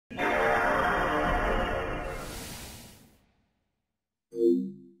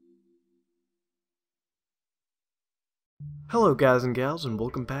Hello guys and gals, and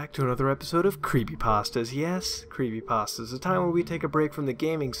welcome back to another episode of Creepypastas. Yes, Creepypastas, a time where we take a break from the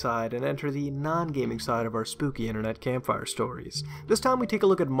gaming side and enter the non-gaming side of our spooky internet campfire stories. This time we take a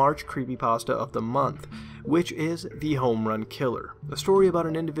look at March Creepypasta of the month, which is The Home Run Killer, a story about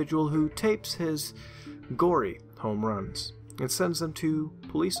an individual who tapes his gory home runs and sends them to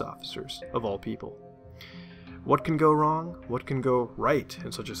police officers, of all people. What can go wrong? What can go right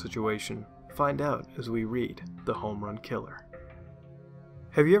in such a situation? Find out as we read The Home Run Killer.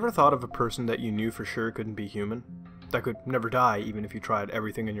 Have you ever thought of a person that you knew for sure couldn't be human? That could never die even if you tried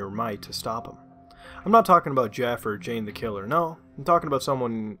everything in your might to stop him? I'm not talking about Jeff or Jane the Killer, no. I'm talking about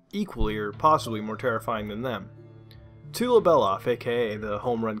someone equally or possibly more terrifying than them. Tulo Beloff, aka the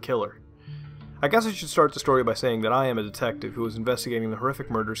Home Run Killer. I guess I should start the story by saying that I am a detective who is investigating the horrific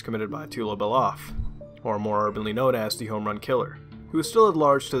murders committed by Tulo Beloff, or more urbanly known as the Home Run Killer, who is still at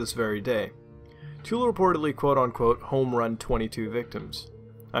large to this very day. Tulo reportedly quote-unquote home run 22 victims.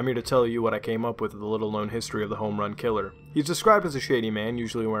 I'm here to tell you what I came up with of the little-known history of the Home Run Killer. He's described as a shady man,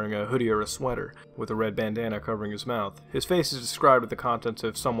 usually wearing a hoodie or a sweater, with a red bandana covering his mouth. His face is described with the contents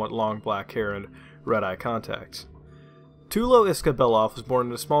of somewhat long black hair and red-eye contacts. Tulo Iska Beloff was born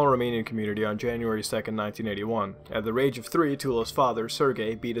in a small Romanian community on January 2, 1981. At the age of 3, Tulo's father,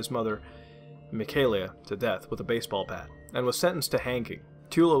 Sergei, beat his mother, Michaela, to death with a baseball bat, and was sentenced to hanging.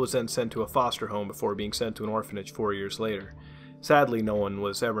 Tulo was then sent to a foster home before being sent to an orphanage 4 years later. Sadly, no one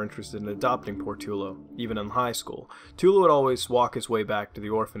was ever interested in adopting poor Tulo, even in high school. Tulo would always walk his way back to the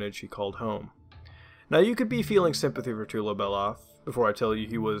orphanage he called home. Now you could be feeling sympathy for Tulo Beloff before I tell you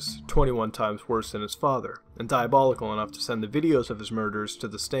he was 21 times worse than his father, and diabolical enough to send the videos of his murders to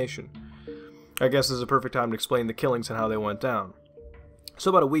the station. I guess this is a perfect time to explain the killings and how they went down. So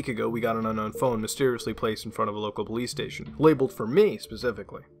about a week ago, we got an unknown phone mysteriously placed in front of a local police station, labeled for me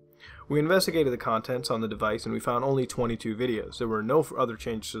specifically. We investigated the contents on the device and we found only 22 videos. There were no other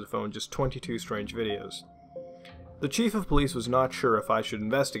changes to the phone, just 22 strange videos. The chief of police was not sure if I should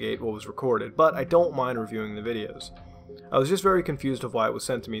investigate what was recorded, but I don't mind reviewing the videos. I was just very confused of why it was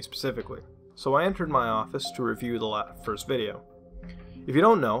sent to me specifically, so I entered my office to review the first video. If you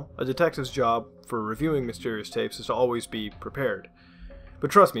don't know, a detective's job for reviewing mysterious tapes is to always be prepared. But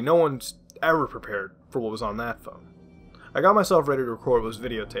trust me, no one's ever prepared for what was on that phone. I got myself ready to record what was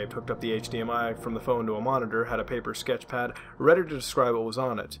videotaped, hooked up the HDMI from the phone to a monitor, had a paper sketch pad, ready to describe what was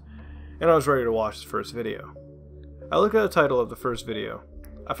on it, and I was ready to watch the first video. I looked at the title of the first video.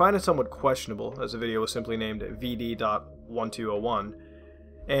 I find it somewhat questionable, as the video was simply named VD.1201,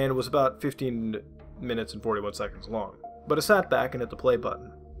 and was about 15 minutes and 41 seconds long. But I sat back and hit the play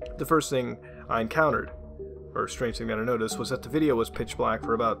button. The first thing I encountered, or strange thing that I noticed, was that the video was pitch black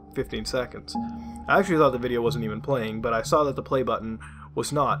for about 15 seconds. I actually thought the video wasn't even playing, but I saw that the play button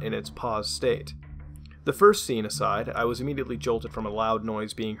was not in its paused state. The first scene aside, I was immediately jolted from a loud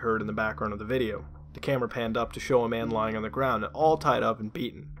noise being heard in the background of the video. The camera panned up to show a man lying on the ground, all tied up and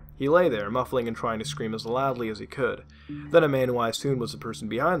beaten. He lay there, muffling and trying to scream as loudly as he could. Then a man who I assumed was the person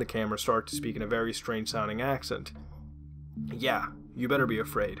behind the camera started to speak in a very strange-sounding accent. "Yeah, you better be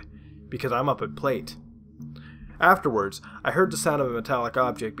afraid, because I'm up at plate." Afterwards, I heard the sound of a metallic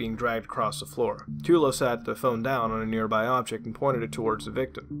object being dragged across the floor. Tulo sat the phone down on a nearby object and pointed it towards the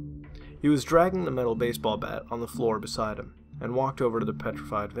victim. He was dragging the metal baseball bat on the floor beside him, and walked over to the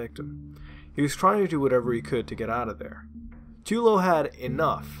petrified victim. He was trying to do whatever he could to get out of there. Tulo had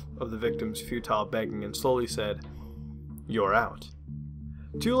enough of the victim's futile begging and slowly said, "You're out."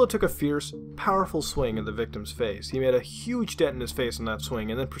 Tulo took a fierce, powerful swing at the victim's face. He made a huge dent in his face on that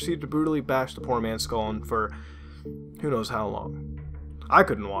swing, and then proceeded to brutally bash the poor man's skull in for who knows how long. I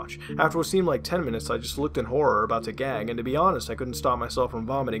couldn't watch. After what seemed like 10 minutes, I just looked in horror, about to gag, and to be honest, I couldn't stop myself from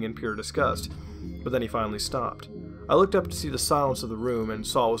vomiting in pure disgust. But then he finally stopped. I looked up to see the silence of the room and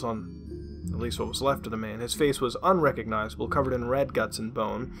saw what was on, at least what was left of the man. His face was unrecognizable, covered in red guts and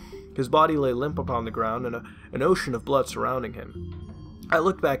bone. His body lay limp upon the ground, and an ocean of blood surrounding him. I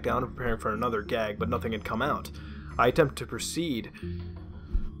looked back down, preparing for another gag, but nothing had come out. I attempted to proceed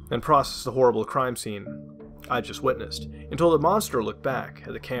and process the horrible crime scene I just witnessed, until the monster looked back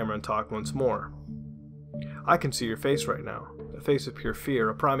at the camera and talked once more. "I can see your face right now, a face of pure fear,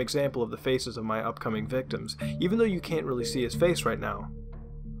 a prime example of the faces of my upcoming victims, even though you can't really see his face right now.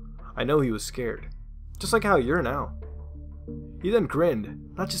 I know he was scared, just like how you're now." He then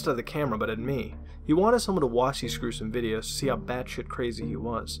grinned, not just at the camera but at me. He wanted someone to watch these gruesome videos to see how batshit crazy he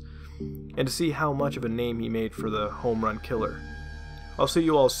was, and to see how much of a name he made for the Home Run Killer. I'll see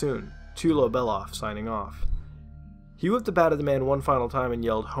you all soon. Tulo Beloff signing off. He whipped the bat at the man one final time and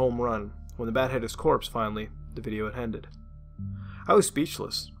yelled, "Home run." When the bat hit his corpse, finally, the video had ended. I was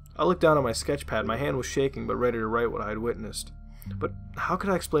speechless. I looked down at my sketch pad. My hand was shaking but ready to write what I had witnessed. But how could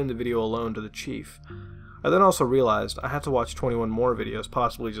I explain the video alone to the chief? I then also realized I had to watch 21 more videos,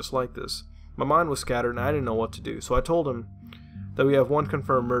 possibly just like this. My mind was scattered and I didn't know what to do, so I told him that we have one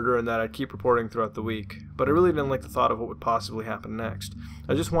confirmed murder and that I'd keep reporting throughout the week. But I really didn't like the thought of what would possibly happen next.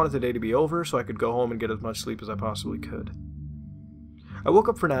 I just wanted the day to be over so I could go home and get as much sleep as I possibly could. I woke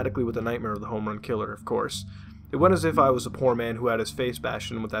up fanatically with a nightmare of the home run killer, of course. It went as if I was a poor man who had his face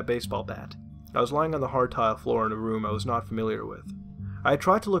bashed in with that baseball bat. I was lying on the hard tile floor in a room I was not familiar with. I had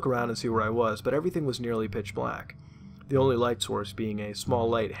tried to look around and see where I was, but everything was nearly pitch black, the only light source being a small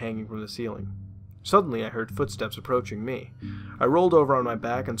light hanging from the ceiling. Suddenly I heard footsteps approaching me. I rolled over on my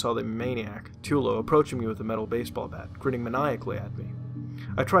back and saw the maniac, Tulo, approaching me with a metal baseball bat, grinning maniacally at me.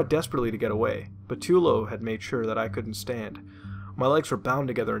 I tried desperately to get away, but Tulo had made sure that I couldn't stand. My legs were bound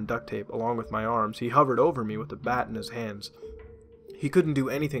together in duct tape, along with my arms. He hovered over me with the bat in his hands. He couldn't do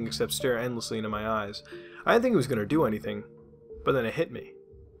anything except stare endlessly into my eyes. I didn't think he was going to do anything, but then it hit me.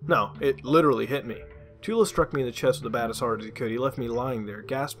 No, it literally hit me. Tulo struck me in the chest with the bat as hard as he could. He left me lying there,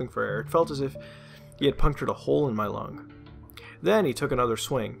 gasping for air. It felt as if he had punctured a hole in my lung. Then he took another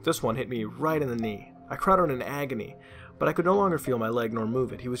swing. This one hit me right in the knee. I cried out in agony, but I could no longer feel my leg nor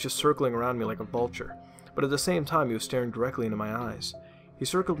move it. He was just circling around me like a vulture. But at the same time, he was staring directly into my eyes. He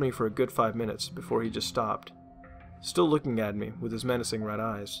circled me for a good 5 minutes before he just stopped, still looking at me with his menacing red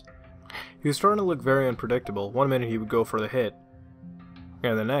eyes. He was starting to look very unpredictable. One minute he would go for the hit,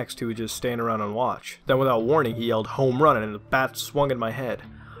 and the next he would just stand around and watch. Then without warning he yelled home run and the bat swung at my head.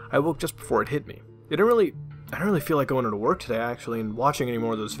 I woke just before it hit me. I didn't really feel like going into work today actually and watching any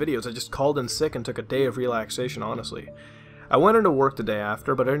more of those videos. I just called in sick and took a day of relaxation, honestly. I went into work the day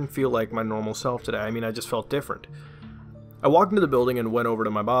after, but I didn't feel like my normal self today. I mean, I just felt different. I walked into the building and went over to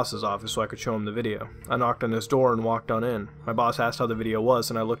my boss's office so I could show him the video. I knocked on his door and walked on in. My boss asked how the video was,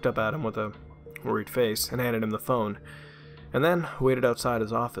 and I looked up at him with a worried face and handed him the phone, and then waited outside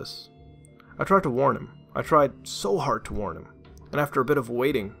his office. I tried to warn him. I tried so hard to warn him. And after a bit of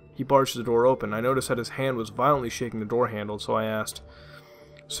waiting, he barged the door open. I noticed that his hand was violently shaking the door handle, so I asked,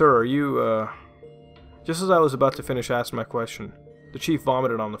 "Sir, are you, Just as I was about to finish asking my question, the chief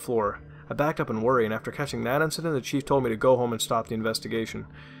vomited on the floor. I backed up in worry, and after catching that incident, the chief told me to go home and stop the investigation.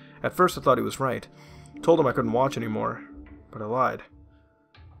 At first I thought he was right. Told him I couldn't watch anymore, but I lied.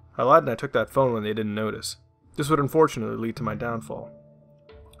 I lied and I took that phone when they didn't notice. This would unfortunately lead to my downfall.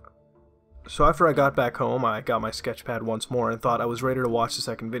 So after I got back home, I got my sketch pad once more and thought I was ready to watch the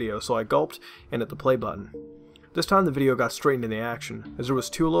second video, so I gulped and hit the play button. This time the video got straight into the action, as there was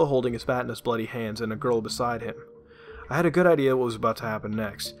Tulo holding his bat in his bloody hands and a girl beside him. I had a good idea what was about to happen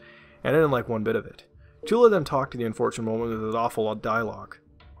next, and I didn't like one bit of it. Tulo then talked to the unfortunate woman with his awful dialogue.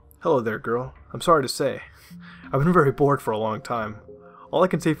 "Hello there, girl. I'm sorry to say, I've been very bored for a long time. All I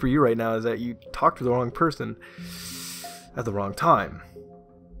can say for you right now is that you talked to the wrong person at the wrong time.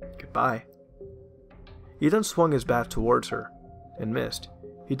 Goodbye." He then swung his bat towards her, and missed.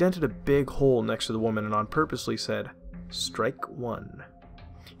 He dented a big hole next to the woman and on purposely said, "Strike one."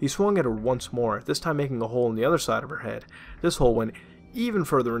 He swung at her once more, this time making a hole in the other side of her head. This hole went even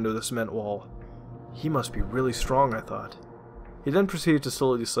further into the cement wall. He must be really strong, I thought. He then proceeded to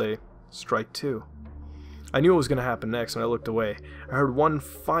slowly say, "Strike two." I knew what was going to happen next and I looked away. I heard one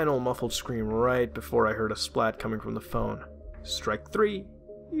final muffled scream right before I heard a splat coming from the phone. "Strike three.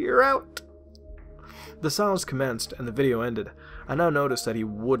 You're out." The silence commenced and the video ended. I now noticed that he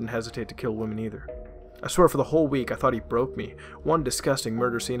wouldn't hesitate to kill women either. I swear for the whole week I thought he broke me. One disgusting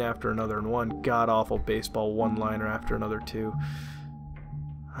murder scene after another and one god-awful baseball one-liner after another too.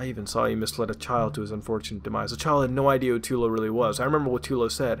 I even saw he misled a child to his unfortunate demise. The child had no idea who Tulo really was. I remember what Tulo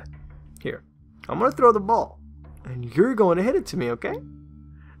said. "Here, I'm going to throw the ball, and you're going to hit it to me, okay?"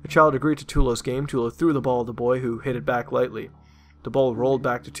 The child agreed to Tulo's game. Tulo threw the ball at the boy, who hit it back lightly. The ball rolled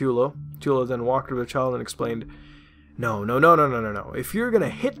back to Tulo. Tulo then walked over to the child and explained, No. If you're going to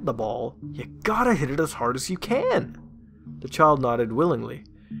hit the ball, you gotta hit it as hard as you can." The child nodded willingly.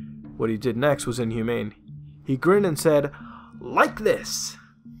 What he did next was inhumane. He grinned and said, "Like this."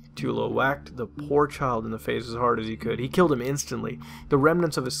 Tulo whacked the poor child in the face as hard as he could. He killed him instantly. The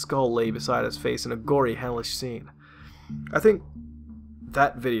remnants of his skull lay beside his face in a gory, hellish scene. I think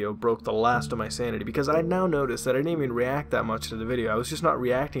that video broke the last of my sanity, because I now noticed that I didn't even react that much to the video. I was just not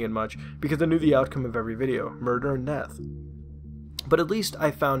reacting it much because I knew the outcome of every video, murder and death. But at least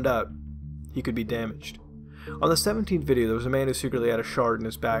I found out he could be damaged. On the 17th video, there was a man who secretly had a shard in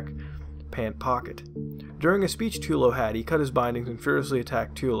his back pant pocket. During a speech Tulo had, he cut his bindings and furiously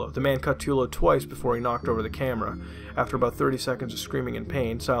attacked Tulo. The man cut Tulo twice before he knocked over the camera. After about 30 seconds of screaming in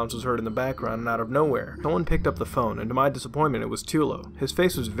pain, silence was heard in the background, and out of nowhere, someone picked up the phone, and to my disappointment, it was Tulo. His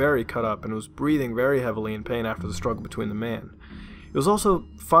face was very cut up, and was breathing very heavily in pain after the struggle between the man. It was also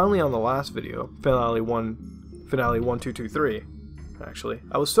finally on the last video, Finale 1223, actually.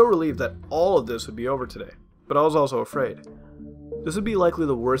 I was so relieved that all of this would be over today, but I was also afraid. This would be likely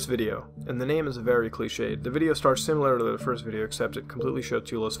the worst video, and the name is very cliched. The video starts similar to the first video, except it completely showed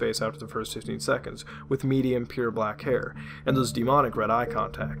Tulo's face after the first 15 seconds, with medium, pure black hair, and those demonic red eye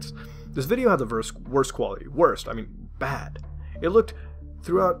contacts. This video had the worst quality. Worst, I mean bad. It looked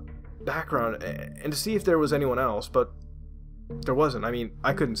throughout background, and to see if there was anyone else, but there wasn't. I mean,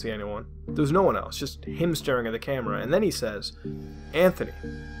 I couldn't see anyone. There was no one else, just him staring at the camera, and then he says, "Anthony,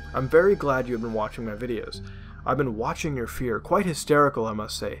 I'm very glad you have been watching my videos. I've been watching your fear, quite hysterical I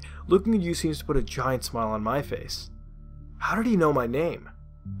must say. Looking at you seems to put a giant smile on my face." How did he know my name?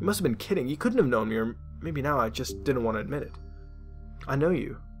 He must have been kidding. He couldn't have known me, or maybe now I just didn't want to admit it. "I know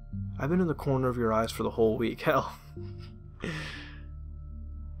you. I've been in the corner of your eyes for the whole week. Hell,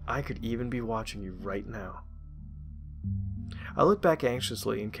 I could even be watching you right now." I looked back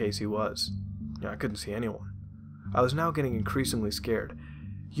anxiously in case he was. I couldn't see anyone. I was now getting increasingly scared.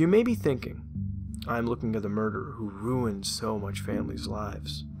 You may be thinking, I am looking at the murderer who ruined so much families'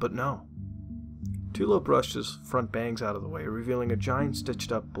 lives. But no. Tulo brushed his front bangs out of the way, revealing a giant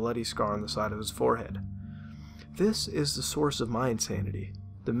stitched-up bloody scar on the side of his forehead. This is the source of my insanity,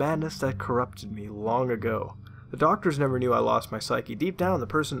 the madness that corrupted me long ago. The doctors never knew I lost my psyche. Deep down, the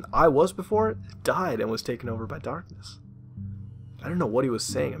person I was before died and was taken over by darkness. I don't know what he was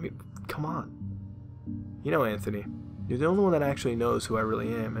saying. I mean, come on. You know, Anthony, you're the only one that actually knows who I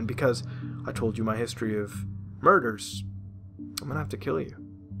really am, and because I told you my history of murders, I'm gonna have to kill you.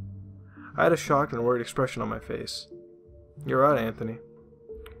 I had a shocked and worried expression on my face. You're right, Anthony.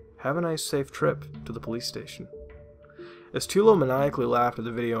 Have a nice, safe trip to the police station. As Tulo maniacally laughed as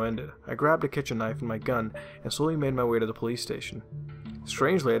the video ended, I grabbed a kitchen knife and my gun and slowly made my way to the police station.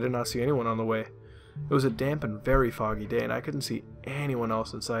 Strangely, I did not see anyone on the way. It was a damp and very foggy day, and I couldn't see anyone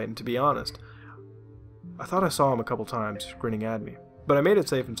else in sight, and to be honest, I thought I saw him a couple times, grinning at me. But I made it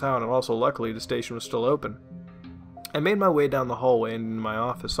safe and sound, and also luckily the station was still open. I made my way down the hallway and into my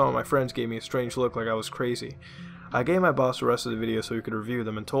office. Some of my friends gave me a strange look like I was crazy. I gave my boss the rest of the video so he could review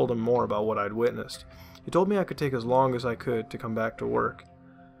them and told him more about what I'd witnessed. He told me I could take as long as I could to come back to work.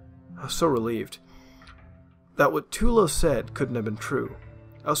 I was so relieved that what Tulo said couldn't have been true.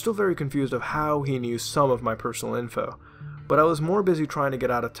 I was still very confused of how he knew some of my personal info, but I was more busy trying to get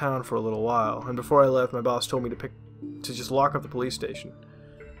out of town for a little while, and before I left, my boss told me to just lock up the police station.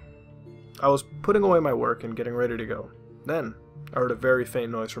 I was putting away my work and getting ready to go. Then, I heard a very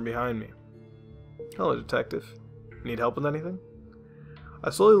faint noise from behind me. "Hello, detective. Need help with anything?"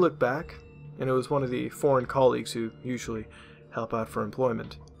 I slowly looked back, and it was one of the foreign colleagues who usually help out for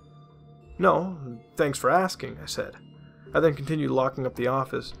employment. "No, thanks for asking," I said. I then continued locking up the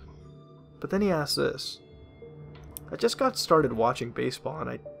office, but then he asked this. "I just got started watching baseball, and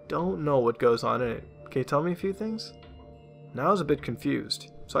I don't know what goes on in it. Can you tell me a few things?" Now I was a bit confused,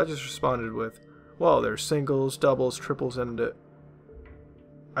 so I just responded with, "Well, there's singles, doubles, triples, and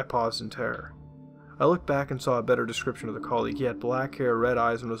I paused in terror. I looked back and saw a better description of the colleague. He had black hair, red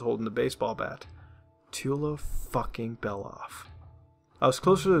eyes, and was holding the baseball bat. Tulo fucking Beloff. I was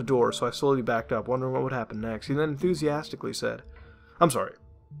closer to the door, so I slowly backed up, wondering what would happen next. He then enthusiastically said, "I'm sorry.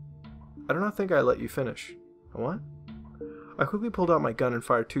 I do not think I let you finish." "What?" I quickly pulled out my gun and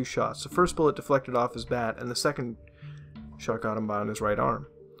fired 2 shots. The first bullet deflected off his bat, and the second shot got him behind his right arm.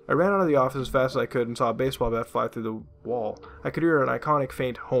 I ran out of the office as fast as I could and saw a baseball bat fly through the wall. I could hear an iconic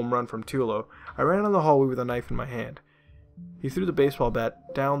faint home run from Tulo. I ran down the hallway with a knife in my hand. He threw the baseball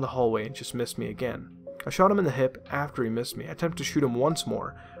bat down the hallway and just missed me again. I shot him in the hip after he missed me. I attempted to shoot him once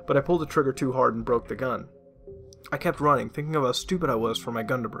more, but I pulled the trigger too hard and broke the gun. I kept running, thinking of how stupid I was for my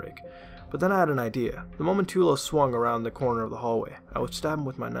gun to break. But then I had an idea. The moment Tulo swung around the corner of the hallway, I would stab him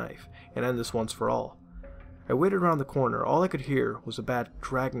with my knife and end this once for all. I waited around the corner. All I could hear was a bat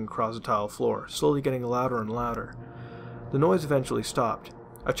dragging across the tile floor, slowly getting louder and louder. The noise eventually stopped.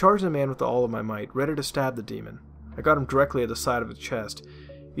 I charged the man with all of my might, ready to stab the demon. I got him directly at the side of his chest.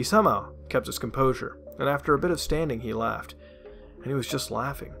 He somehow kept his composure, and after a bit of standing he laughed. And he was just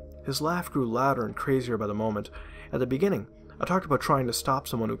laughing. His laugh grew louder and crazier by the moment. At the beginning, I talked about trying to stop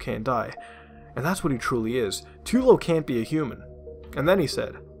someone who can't die, and that's what he truly is. Tulo can't be a human. And then he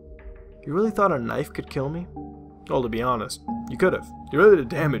said, "You really thought a knife could kill me?" Well, to be honest, you could have. You really did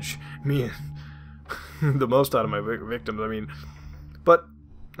damage me and the most out of my victims, but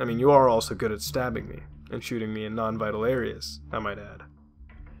you are also good at stabbing me. and shooting me in non-vital areas, I might add.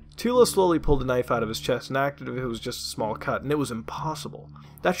 Tulo slowly pulled a knife out of his chest and acted as if it was just a small cut, and it was impossible.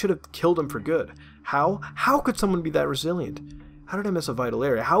 That should have killed him for good. How? How could someone be that resilient? How did I miss a vital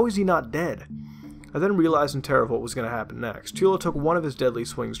area? How is he not dead? I then realized in terror what was going to happen next. Tulo took one of his deadly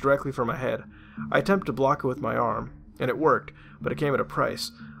swings directly for my head. I attempted to block it with my arm, and it worked, but it came at a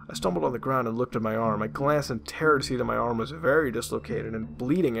price. I stumbled on the ground and looked at my arm. I glanced in terror to see that my arm was very dislocated and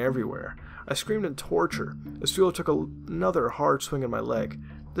bleeding everywhere. I screamed in torture as Tulo took another hard swing at my leg.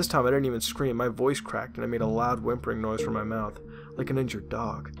 This time I didn't even scream. My voice cracked and I made a loud whimpering noise from my mouth, like an injured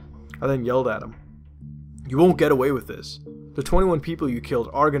dog. I then yelled at him. "You won't get away with this. The 21 people you killed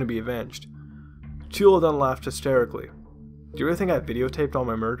are going to be avenged." Tulo then laughed hysterically. "Do you really think I videotaped all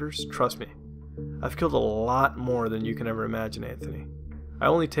my murders? Trust me. I've killed a lot more than you can ever imagine, Anthony. I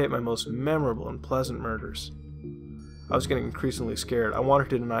only taped my most memorable and pleasant murders." I was getting increasingly scared. I wanted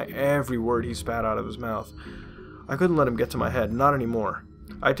to deny every word he spat out of his mouth. I couldn't let him get to my head, not anymore.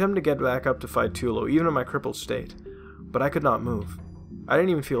 I attempted to get back up to fight Tulo, even in my crippled state, but I could not move. I didn't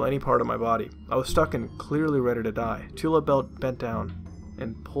even feel any part of my body. I was stuck and clearly ready to die. Tulo bent down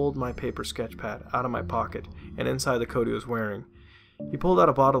and pulled my paper sketch pad out of my pocket and inside the coat he was wearing. He pulled out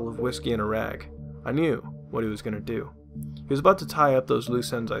a bottle of whiskey and a rag. I knew what he was going to do. He was about to tie up those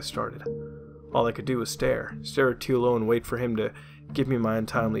loose ends I started. All I could do was stare at Tulo and wait for him to give me my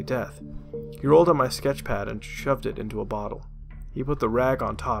untimely death. He rolled up my sketch pad and shoved it into a bottle. He put the rag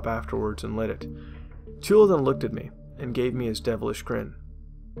on top afterwards and lit it. Tulo then looked at me and gave me his devilish grin.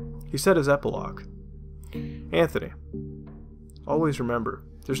 He said his epilogue. "Anthony, always remember,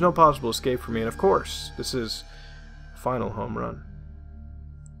 there's no possible escape for me, and of course, this is a final home run."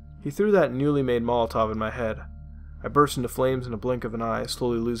 He threw that newly made Molotov in my head. I burst into flames in a blink of an eye,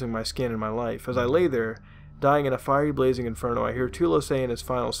 slowly losing my skin and my life. As I lay there, dying in a fiery blazing inferno, I hear Tulo say in his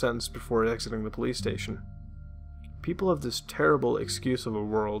final sentence before exiting the police station, "People of this terrible excuse of a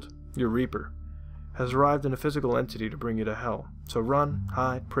world, your Reaper, has arrived in a physical entity to bring you to hell. So run,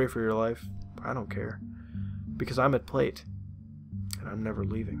 hide, pray for your life. I don't care. Because I'm at plate, and I'm never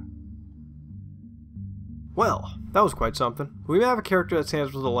leaving." Well, that was quite something. We may have a character that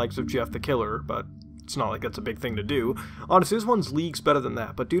stands for the likes of Jeff the Killer, but it's not like that's a big thing to do. Honestly, this one's leagues better than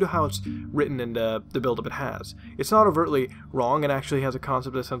that, but due to how it's written and the build-up it has, it's not overtly wrong and actually has a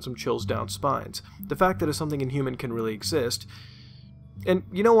concept that sends some chills down spines. The fact that something inhuman can really exist. And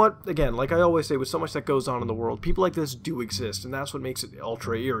you know what? Again, like I always say, with so much that goes on in the world, people like this do exist, and that's what makes it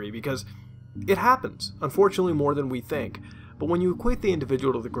ultra eerie, because it happens, unfortunately more than we think. But when you equate the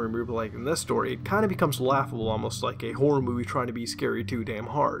individual to the Grim Reaper like in this story, it kind of becomes laughable, almost like a horror movie trying to be scary too damn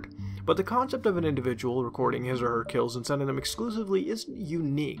hard. But the concept of an individual recording his or her kills and sending them exclusively isn't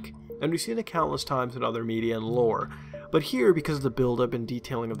unique, and we've seen it countless times in other media and lore. But here, because of the build-up and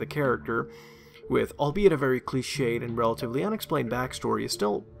detailing of the character, with albeit a very cliched and relatively unexplained backstory, is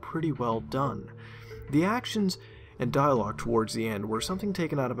still pretty well done. The actions and dialogue towards the end were something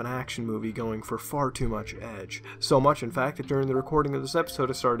taken out of an action movie going for far too much edge. So much, in fact, that during the recording of this episode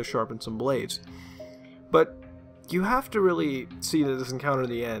I started to sharpen some blades. But you have to really see that this encounter in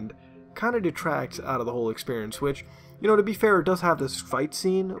the end kind of detracts out of the whole experience, which, you know, to be fair, it does have this fight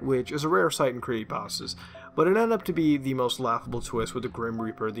scene, which is a rare sight in creepypastas, but it ended up to be the most laughable twist with the Grim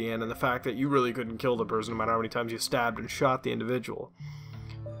Reaper at the end, and the fact that you really couldn't kill the person no matter how many times you stabbed and shot the individual.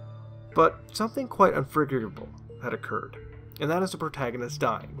 But something quite unforgivable had occurred, and that is the protagonist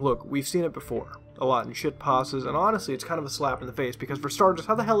dying. Look, we've seen it before, a lot in shitpastas, and honestly, it's kind of a slap in the face, because for starters,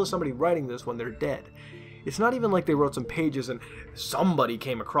 how the hell is somebody writing this when they're dead? It's not even like they wrote some pages and somebody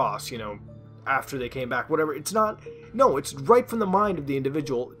came across, you know, after they came back, whatever. It's not, no, it's right from the mind of the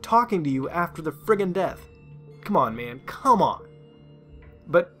individual talking to you after the friggin' death. Come on, man, come on.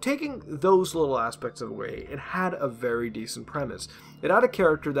 But taking those little aspects away, it had a very decent premise. It had a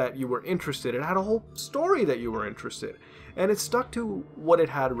character that you were interested in, it had a whole story that you were interested in, and it stuck to what it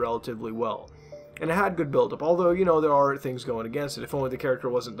had relatively well. And it had good build-up, although, you know, there are things going against it. If only the character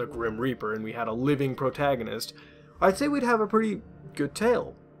wasn't the Grim Reaper and we had a living protagonist, I'd say we'd have a pretty good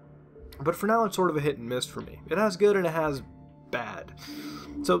tale. But for now, it's sort of a hit and miss for me. It has good and it has bad.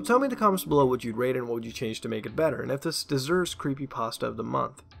 So tell me in the comments below what you'd rate and what would you change to make it better, and if this deserves Creepypasta of the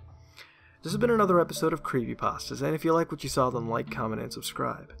Month. This has been another episode of Creepypastas, and if you like what you saw, then like, comment, and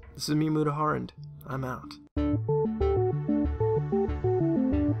subscribe. This is me, Mudahar, and I'm out.